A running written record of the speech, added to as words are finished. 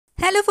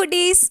Hello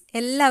foodies!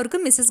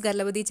 എല്ലാവർക്കും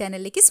MrsGarlapati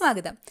ചാനലിലേക്ക്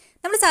സ്വാഗതം.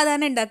 നമ്മൾ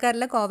സാധാരണ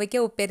ഉണ്ടാക്കാറുള്ള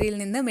കോവയ്ക്ക ഉപ്പേരിയിൽ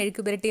നിന്ന്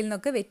മെഴുക്കുപുരട്ടിയിൽ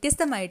നിന്നൊക്കെ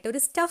വ്യത്യസ്തമായിട്ട്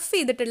ഒരു സ്റ്റഫ്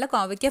ചെയ്തിട്ടുള്ള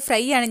കോവയ്ക്ക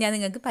ഫ്രൈ ആണ് ഞാൻ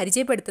നിങ്ങൾക്ക്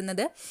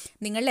പരിചയപ്പെടുത്തുന്നത്.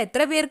 നിങ്ങൾ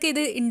എത്ര പേർക്ക്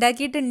ഇത്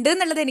ഉണ്ടാക്കിയിട്ടുണ്ട്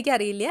എന്നുള്ളത്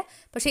എനിക്കറിയില്ല.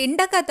 പക്ഷേ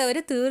ഉണ്ടാക്കാത്തവർ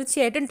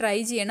തീർച്ചയായിട്ടും ട്രൈ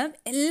ചെയ്യണം.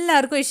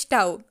 എല്ലാവർക്കും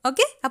ഇഷ്ടമാവും.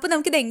 ഓക്കെ? അപ്പോൾ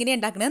നമുക്കിത്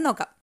എങ്ങനെയാണ് ഉണ്ടാക്കണമെന്ന്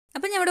നോക്കാം.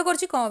 അപ്പോൾ ഞാൻ ഇവിടെ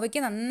കുറച്ച് കോവയ്ക്ക്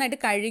നന്നായിട്ട്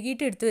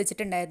കഴുകിയിട്ട് എടുത്ത്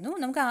വെച്ചിട്ടുണ്ടായിരുന്നു.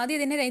 നമുക്ക്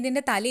ആദ്യം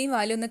ഇതിൻ്റെ തലയും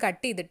വാലും ഒന്ന്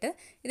കട്ട് ചെയ്തിട്ട്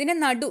ഇതിൻ്റെ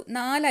നടു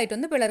 4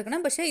 ആയിട്ടൊന്ന് പിളർക്കണം.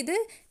 പക്ഷേ ഇത്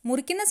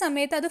മുറിക്കുന്ന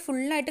സമയത്ത് അത്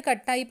ഫുള്ളായിട്ട്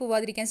കട്ടായി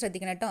പോവാതിരിക്കാൻ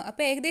ശ്രദ്ധിക്കണം കേട്ടോ.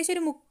 അപ്പോൾ ഏകദേശം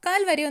ഒരു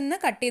 1/4 വരെ ഒന്ന്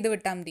കട്ട് ചെയ്ത്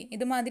വിട്ടാൽ മതി.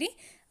 ഇതുമാതിരി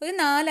ഒരു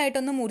 4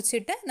 ആയിട്ടൊന്ന്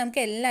മുറിച്ചിട്ട്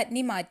നമുക്ക്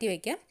എല്ലാറ്റിനെയും മാറ്റി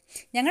വയ്ക്കാം.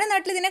 ഞങ്ങളുടെ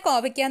നാട്ടിൽ ഇതിനെ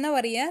കോവയ്ക്ക എന്നാണ്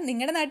പറയുക.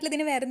 നിങ്ങളുടെ നാട്ടിൽ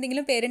ഇതിന് വേറെ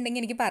എന്തെങ്കിലും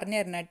പേരുണ്ടെങ്കിൽ എനിക്ക് പറഞ്ഞു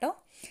തരണം കേട്ടോ.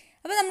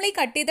 അപ്പോൾ നമ്മൾ ഈ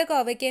കട്ട് ചെയ്ത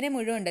കോവയ്ക്കേനെ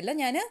മുഴുവൻ ഉണ്ടല്ലോ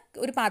ഞാൻ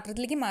ഒരു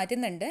പാത്രത്തിലേക്ക്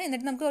മാറ്റുന്നുണ്ട്.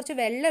 എന്നിട്ട് നമുക്ക് കുറച്ച്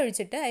വെള്ളം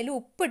ഒഴിച്ചിട്ട് അതിൽ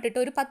ഉപ്പിട്ടിട്ട്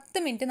ഒരു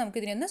 10 മിനിറ്റ്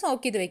നമുക്കിതിനൊന്ന്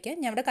സോക്ക് ചെയ്ത്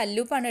വെക്കാം. ഞാൻ ഇവിടെ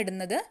കല്ലുപ്പാണ്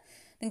ഇടുന്നത്.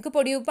 നിങ്ങൾക്ക്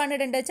പൊടിയുപ്പാണ്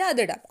ഇടേണ്ടത് വെച്ചാൽ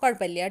അതിടാം,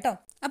 കുഴപ്പമില്ല കേട്ടോ.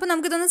 അപ്പോൾ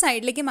നമുക്കിതൊന്ന്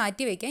സൈഡിലേക്ക്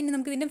മാറ്റി വയ്ക്കാം. ഇനി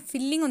നമുക്ക് ഇതിൻ്റെ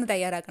ഫില്ലിംഗ് ഒന്ന്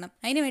തയ്യാറാക്കണം.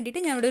 അതിന്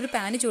വേണ്ടിയിട്ട് ഞാൻ ഇവിടെ ഒരു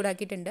പാന്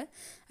ചൂടാക്കിയിട്ടുണ്ട്.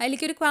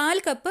 അതിലേക്ക് ഒരു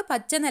 1/4 കപ്പ്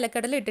പച്ച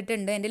നിലക്കടല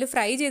ഇട്ടിട്ടുണ്ട്. എൻ്റെ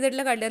ഫ്രൈ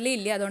ചെയ്തിട്ടുള്ള കടല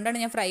ഇല്ല,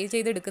 അതുകൊണ്ടാണ് ഞാൻ ഫ്രൈ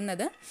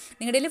ചെയ്തെടുക്കുന്നത്.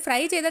 നിങ്ങളുടെ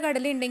ഫ്രൈ ചെയ്ത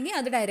കടല ഉണ്ടെങ്കിൽ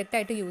അത്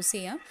ഡയറക്റ്റായിട്ട് യൂസ്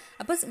ചെയ്യാം.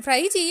 അപ്പോൾ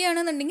ഫ്രൈ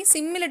ചെയ്യുകയാണെന്നുണ്ടെങ്കിൽ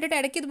സിമ്മിലിട്ടിട്ട്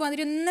ഇടയ്ക്ക്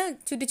ഇതുമാതിരി ഒന്ന്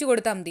ചുറ്റിച്ച്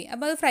കൊടുത്താൽ മതി.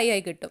 അപ്പോൾ അത് ഫ്രൈ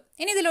ആയി കിട്ടും.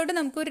 ഇനി ഇതിലോട്ട്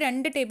നമുക്ക് ഒരു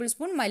 2 ടേബിൾ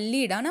സ്പൂൺ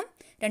മല്ലി ഇടണം,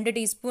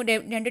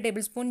 2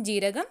 ടേബിൾ സ്പൂൺ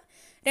ജീരകം,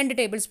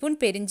 2 ടേബിൾ സ്പൂൺ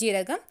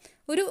പെരിഞ്ജീരകം,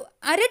 ഒരു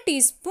 1/2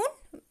 ടീസ്പൂൺ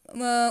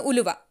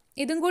ഉലുവ,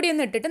 ഇതും കൂടി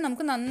ഒന്ന് ഇട്ടിട്ട്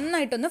നമുക്ക്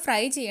നന്നായിട്ടൊന്ന്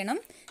ഫ്രൈ ചെയ്യണം.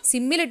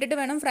 സിമ്മിലിട്ടിട്ട്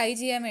വേണം ഫ്രൈ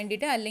ചെയ്യാൻ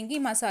വേണ്ടിയിട്ട്, അല്ലെങ്കിൽ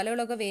ഈ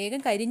മസാലകളൊക്കെ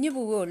വേഗം കരിഞ്ഞു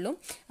പോവുകയുള്ളൂ.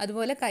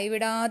 അതുപോലെ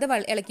കൈവിടാതെ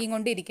ഇളക്കിയും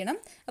കൊണ്ടിരിക്കണം.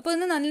 അപ്പോൾ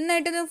ഒന്ന്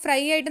നന്നായിട്ട്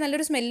ഫ്രൈ ആയിട്ട്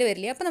നല്ലൊരു സ്മെല്ല്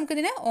വരില്ലേ. അപ്പോൾ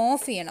നമുക്കിതിനെ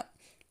ഓഫ് ചെയ്യണം.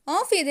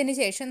 ഓഫ് ചെയ്തതിന്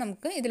ശേഷം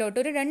നമുക്ക് ഇതിലോട്ട്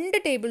ഒരു 2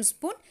 ടേബിൾ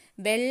സ്പൂൺ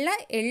വെള്ള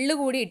എള്ള്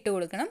കൂടി ഇട്ട്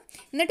കൊടുക്കണം.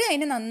 എന്നിട്ട്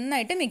അതിനെ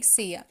നന്നായിട്ട് മിക്സ്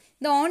ചെയ്യുക.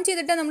 ഇത് ഓൺ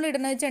ചെയ്തിട്ട് നമ്മൾ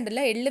ഇടുന്നത്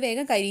വെച്ചിട്ടുണ്ടല്ലോ, എള്ള്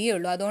വേഗം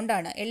കരിയുള്ളൂ.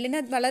 അതുകൊണ്ടാണ് എള്ളിന്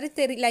വളരെ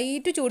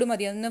ലൈറ്റ് ചൂട്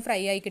മതി അതൊന്ന്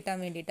ഫ്രൈ ആയി കിട്ടാൻ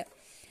വേണ്ടിയിട്ട്.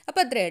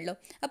 അപ്പോൾ അത്രയേ ഉള്ളൂ.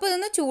 അപ്പോൾ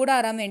ഇതൊന്ന്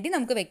ചൂടാറാൻ വേണ്ടി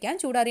നമുക്ക് വെക്കാം.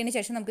 ചൂടാറിയതിന്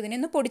ശേഷം നമുക്കിതിനെ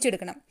ഒന്ന്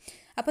പൊടിച്ചെടുക്കണം.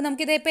 അപ്പോൾ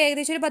നമുക്കിത് ഇപ്പോൾ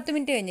ഏകദേശം ഒരു 10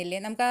 മിനിറ്റ്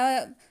കഴിഞ്ഞില്ലേ, നമുക്ക് ആ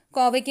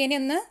കോവയ്ക്കേനെ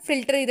ഒന്ന്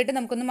ഫിൽറ്റർ ചെയ്തിട്ട്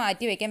നമുക്കൊന്ന്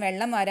മാറ്റി വയ്ക്കാം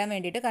വെള്ളം മാറാൻ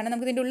വേണ്ടിയിട്ട്. കാരണം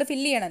നമുക്ക് ഇതിൻ്റെ ഉള്ളിൽ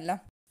ഫില്ല് ചെയ്യണമല്ലോ.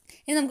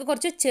 ഇനി നമുക്ക്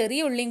കുറച്ച് ചെറിയ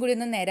ഉള്ളിയും കൂടി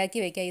ഒന്ന് നേരാക്കി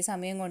വയ്ക്കാം ഈ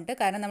സമയം കൊണ്ട്.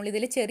 കാരണം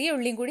നമ്മളിതിൽ ചെറിയ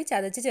ഉള്ളിയും കൂടി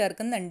ചതച്ച്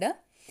ചേർക്കുന്നുണ്ട്.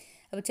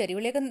 അപ്പോൾ ചെറിയ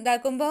ഉള്ളിയൊക്കെ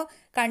ഇതാക്കുമ്പോൾ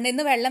കണ്ണിൽ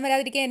നിന്ന് വെള്ളം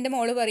വരാതിരിക്കാൻ എൻ്റെ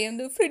മോള് പറയും,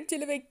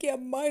 ഫ്രിഡ്ജിൽ വെക്കുക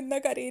അമ്മ എന്നാൽ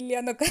കറിയില്ല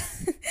എന്നൊക്കെ.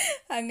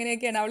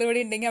 അങ്ങനെയൊക്കെയാണ്.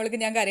 അവളിവിടെ ഉണ്ടെങ്കിൽ അവൾക്ക്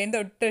ഞാൻ കരയുന്നത്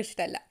ഒട്ടും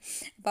ഇഷ്ടമല്ല.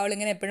 അപ്പോൾ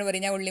അവളിങ്ങനെ എപ്പോഴും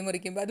പറയും ഞാൻ ഉള്ളി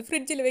മുറിക്കുമ്പോൾ അത്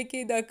ഫ്രിഡ്ജിൽ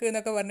വെക്കുക ഇതാക്കുക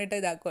എന്നൊക്കെ പറഞ്ഞിട്ട്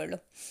ഇതാക്കുകയുള്ളൂ.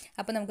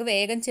 അപ്പോൾ നമുക്ക്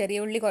വേഗം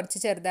ചെറിയ ഉള്ളി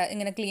കുറച്ച്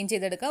ഇങ്ങനെ ക്ലീൻ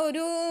ചെയ്തെടുക്കാം.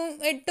 ഒരു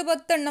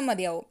 8-10 എണ്ണം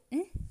മതിയാവും.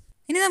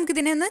 ഇനി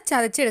നമുക്കിതിനെ ഒന്ന്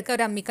ചതച്ചെടുക്കാം.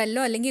 ഒരു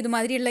അമ്മിക്കല്ലോ അല്ലെങ്കിൽ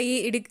ഇതുമാതിരിയുള്ള ഈ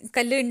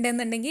ഇടിക്കല്ല്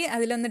ഉണ്ടെന്നുണ്ടെങ്കിൽ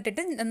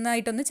അതിലൊന്നിട്ടിട്ട്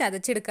നന്നായിട്ടൊന്ന്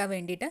ചതച്ചെടുക്കാൻ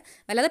വേണ്ടിയിട്ട്.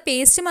 വല്ലാതെ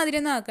പേസ്റ്റ് മാതിരി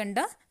ഒന്നും ആക്കണ്ട,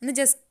 ഒന്ന്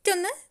ജസ്റ്റ്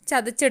ഒന്ന്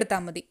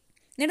ചതച്ചെടുത്താൽ മതി.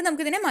 എന്നിട്ട്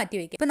നമുക്കിതിനെ മാറ്റി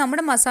വയ്ക്കാം. ഇപ്പോൾ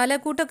നമ്മുടെ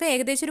മസാലക്കൂട്ടൊക്കെ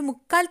ഏകദേശം ഒരു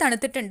 1/4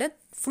 തണുത്തിട്ടുണ്ട്.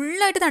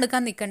 ഫുള്ളായിട്ട്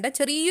തണുക്കാൻ നിൽക്കണ്ട,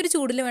 ചെറിയൊരു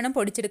ചൂടിൽ വേണം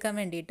പൊടിച്ചെടുക്കാൻ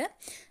വേണ്ടിയിട്ട്.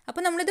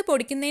 അപ്പോൾ നമ്മളിത്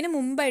പൊടിക്കുന്നതിന്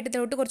മുമ്പായിട്ട്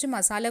ഇതിലോട്ട് കുറച്ച്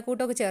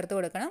മസാലക്കൂട്ടൊക്കെ ചേർത്ത്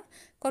കൊടുക്കണം.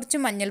 കുറച്ച്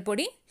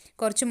മഞ്ഞൾപ്പൊടി,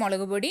 കുറച്ച്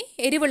മുളക് പൊടി,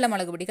 എരിവുള്ള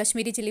മുളക് പൊടി,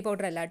 കശ്മീരി ചില്ലി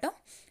പൗഡർ അല്ല കേട്ടോ.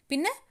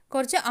 പിന്നെ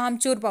കുറച്ച്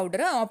ആംചൂർ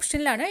പൗഡർ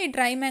ഓപ്ഷനിലാണ്. ഈ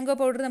ഡ്രൈ മാംഗോ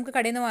പൗഡർ നമുക്ക്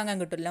കടയിൽ നിന്ന് വാങ്ങാൻ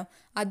കിട്ടുമല്ലോ,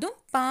 അതും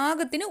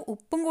പാകത്തിന്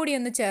ഉപ്പും കൂടി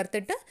ഒന്ന്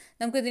ചേർത്തിട്ട്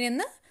നമുക്കിതിനെ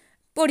ഒന്ന്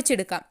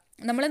പൊടിച്ചെടുക്കാം.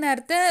 നമ്മൾ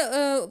നേരത്തെ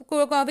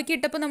കോവയ്ക്ക്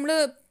ഇട്ടപ്പോൾ നമ്മൾ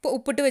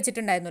ഉപ്പിട്ട്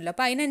വെച്ചിട്ടുണ്ടായിരുന്നല്ലോ,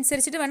 അപ്പോൾ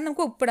അതിനനുസരിച്ചിട്ട് വേണം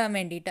നമുക്ക് ഉപ്പിടാൻ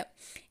വേണ്ടിയിട്ട്.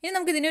 ഇനി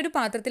നമുക്കിതിനെ ഒരു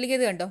പാത്രത്തിലേക്ക്,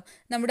 ഇത് കണ്ടോ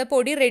നമ്മുടെ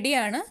പൊടി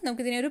റെഡിയാണ്.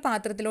 നമുക്കിതിനെ ഒരു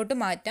പാത്രത്തിലോട്ട്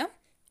മാറ്റാം.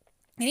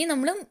 ഇനി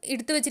നമ്മൾ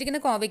എടുത്ത് വെച്ചിരിക്കുന്ന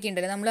കോവയ്ക്ക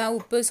ഉണ്ടല്ലോ, നമ്മൾ ആ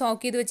ഉപ്പ്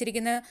സോക്ക് ചെയ്ത്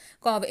വെച്ചിരിക്കുന്ന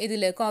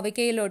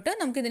കോവയ്ക്കയിലോട്ട്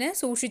നമുക്കിതിനെ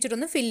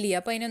സൂക്ഷിച്ചിട്ടൊന്ന് ഫില്ല്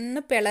ചെയ്യാം. അപ്പോൾ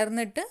അതിനൊന്ന്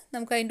പിളർന്നിട്ട്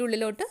നമുക്ക് അതിൻ്റെ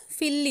ഉള്ളിലോട്ട്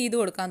ഫില്ല് ചെയ്ത്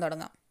കൊടുക്കാൻ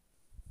തുടങ്ങാം.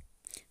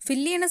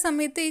 ഫില്ല് ചെയ്യുന്ന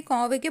സമയത്ത് ഈ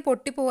കോവയ്ക്ക്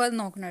പൊട്ടിപ്പോകാതെ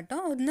നോക്കണം കേട്ടോ.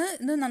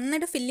 ഇത്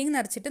നന്നായിട്ട് ഫില്ലിങ്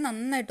നിറച്ചിട്ട്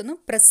നന്നായിട്ടൊന്ന്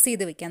പ്രസ്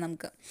ചെയ്ത് വെക്കാം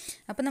നമുക്ക്.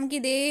 അപ്പോൾ നമുക്ക്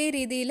ഇതേ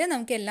രീതിയിൽ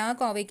നമുക്ക് എല്ലാ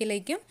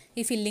കോവയ്ക്കിലേക്കും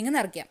ഈ ഫില്ലിങ്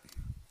നിറയ്ക്കാം.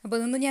 അപ്പോൾ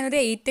ഇതൊന്ന് ഞാനൊരു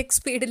 8x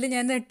സ്പീഡിൽ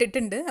ഞാൻ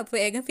ഇട്ടിട്ടുണ്ട്. അപ്പോൾ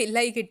വേഗം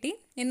ഫില്ലായി കിട്ടി.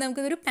 ഇനി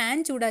നമുക്കിതൊരു പാൻ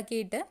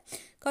ചൂടാക്കിയിട്ട്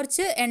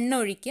കുറച്ച് എണ്ണ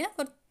ഒഴിക്കുക.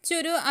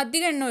 കുറച്ചൊരു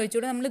അധികം എണ്ണ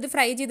ഒഴിച്ചുകൂടെ. നമ്മളിത്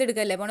ഫ്രൈ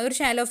ചെയ്തെടുക്കല്ലേ പോകണം, ഒരു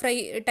ഷാലോ ഫ്രൈ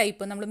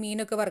ടൈപ്പ്, നമ്മൾ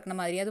മീനൊക്കെ വറക്കണ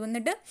മാതിരി. അത്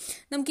വന്നിട്ട്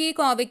നമുക്ക് ഈ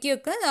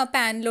കോവയ്ക്കൊക്കെ ആ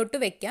പാനിലോട്ട്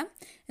വെക്കാം.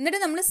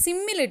 എന്നിട്ട് നമ്മൾ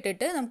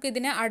സിമ്മിലിട്ടിട്ട് നമുക്ക്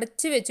ഇതിനെ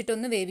അടച്ച്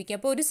വെച്ചിട്ടൊന്ന് വേവിക്കാം.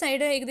 അപ്പോൾ ഒരു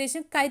സൈഡ്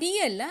ഏകദേശം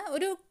കരിയല്ല,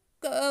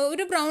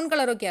 ഒരു ബ്രൗൺ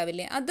കളറൊക്കെ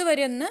ആവില്ലേ,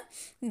 അതുവരെ ഒന്ന്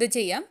ഇത്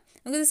ചെയ്യാം.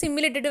 നമുക്കിത്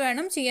സിമ്മിലിട്ടിട്ട്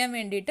വേണം ചെയ്യാൻ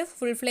വേണ്ടിയിട്ട്.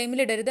 ഫുൾ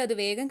ഫ്ലെയിമിലിടരുത്, അത്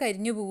വേഗം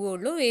കരിഞ്ഞു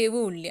പോവുകയുള്ളൂ,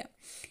 വേവുമില്ല.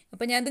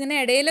 അപ്പോൾ ഞാനിതിങ്ങനെ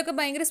ഇടയിലൊക്കെ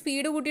ഭയങ്കര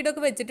സ്പീഡ്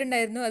കൂട്ടിയിട്ടൊക്കെ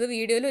വെച്ചിട്ടുണ്ടായിരുന്നു. അത്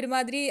വീഡിയോയിൽ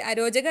ഒരുമാതിരി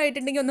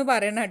അരോചകമായിട്ടുണ്ടെങ്കിൽ ഒന്ന്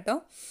പറയണം കേട്ടോ.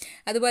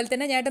 അതുപോലെ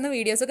തന്നെ ഞാട്ടൊന്ന്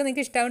വീഡിയോസൊക്കെ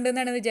നിങ്ങൾക്ക്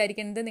ഇഷ്ടമുണ്ടെന്നാണ്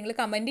വിചാരിക്കുന്നത്. നിങ്ങൾ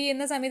കമൻറ്റ്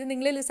ചെയ്യുന്ന സമയത്ത്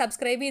നിങ്ങൾ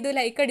സബ്സ്ക്രൈബ് ചെയ്തു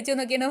ലൈക്ക് അടിച്ചു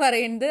എന്നൊക്കെയാണ്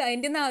പറയുന്നത്.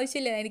 അതിൻ്റെ ഒന്നും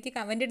ആവശ്യമില്ല. എനിക്ക്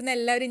കമൻറ്റ് ഇടുന്ന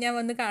എല്ലാവരും ഞാൻ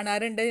വന്ന്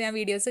കാണാറുണ്ട്, ഞാൻ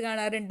വീഡിയോസ്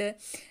കാണാറുണ്ട്,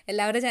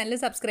 എല്ലാവരുടെ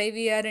ചാനൽ സബ്സ്ക്രൈബ്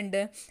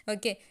ചെയ്യാറുണ്ട്.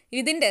 ഓക്കെ,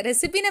 ഇതിൻ്റെ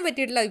റെസിപ്പീനെ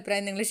പറ്റിയിട്ടുള്ള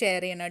അഭിപ്രായം നിങ്ങൾ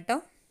ഷെയർ ചെയ്യണം കേട്ടോ.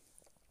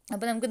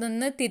 അപ്പോൾ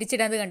നമുക്കിതൊന്ന്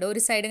തിരിച്ചിടാൻ കണ്ടോ,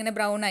 ഒരു സൈഡ് ഇങ്ങനെ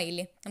ബ്രൗൺ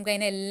ആയില്ലേ, നമുക്ക്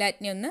അതിനെ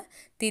എല്ലാറ്റിനെയും ഒന്ന്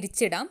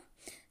തിരിച്ചിടാം.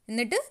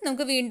 എന്നിട്ട്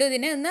നമുക്ക് വീണ്ടും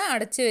ഇതിനെ ഒന്ന്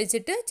അടച്ച്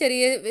വെച്ചിട്ട്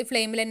ചെറിയ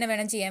ഫ്ലെയിമിൽ തന്നെ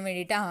വേണം ചെയ്യാൻ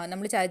വേണ്ടിയിട്ട്.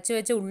 നമ്മൾ ചതച്ച്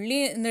വെച്ച ഉള്ളി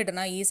ഒന്ന്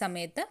ഇടണം ഈ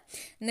സമയത്ത്.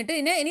 എന്നിട്ട്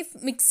ഇനി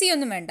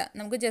മിക്സിയൊന്നും വേണ്ട,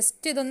 നമുക്ക്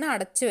ജസ്റ്റ് ഇതൊന്ന്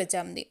അടച്ച്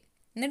വെച്ചാൽ മതി.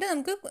 എന്നിട്ട്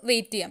നമുക്ക്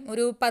വെയിറ്റ് ചെയ്യാം.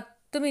 ഒരു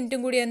 10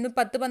 മിനിറ്റും കൂടി ഒന്ന്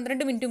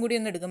 10-12 മിനിറ്റും കൂടി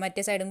ഒന്ന് എടുക്കും,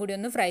 മറ്റേ സൈഡും കൂടി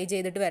ഒന്ന് ഫ്രൈ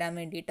ചെയ്തിട്ട് വരാൻ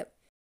വേണ്ടിയിട്ട്.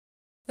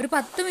 ഒരു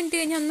 10 മിനിറ്റ്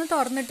കഴിഞ്ഞ് ഒന്ന്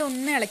തുറന്നിട്ട്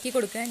ഒന്ന് ഇളക്കി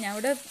കൊടുക്കുക. ഞാൻ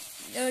ഇവിടെ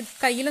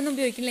കയ്യിലൊന്നും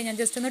ഉപയോഗിക്കില്ല, ഞാൻ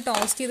ജസ്റ്റ് ഒന്ന്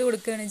ടോസ്റ്റ് ചെയ്ത്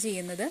കൊടുക്കുകയാണ്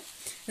ചെയ്യുന്നത്.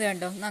 ഇത്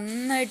കണ്ടോ,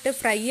 നന്നായിട്ട്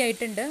ഫ്രൈ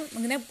ആയിട്ടുണ്ട്.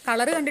 ഇങ്ങനെ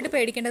കളർ കണ്ടിട്ട്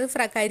പേടിക്കേണ്ടത്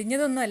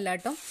കരിഞ്ഞതൊന്നും അല്ല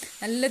കേട്ടോ,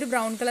 നല്ലൊരു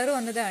ബ്രൗൺ കളർ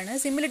വന്നതാണ്.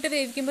 സിമ്മിലിട്ട്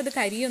വേവിക്കുമ്പോൾ ഇത്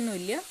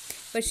കരിയൊന്നുമില്ല,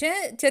 പക്ഷേ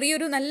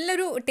ചെറിയൊരു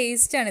നല്ലൊരു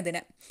ടേസ്റ്റാണ്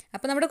ഇതിന്.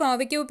 അപ്പോൾ നമ്മുടെ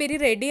കോവയ്ക്ക ഉപ്പേരി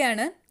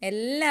റെഡിയാണ്.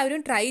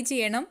 എല്ലാവരും ട്രൈ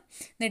ചെയ്യണം.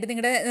 എന്നിട്ട്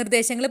നിങ്ങളുടെ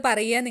നിർദ്ദേശങ്ങൾ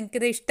പറയുക,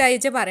 നിങ്ങൾക്കിത്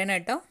ഇഷ്ടമായിച്ചാൽ പറയണം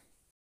കേട്ടോ.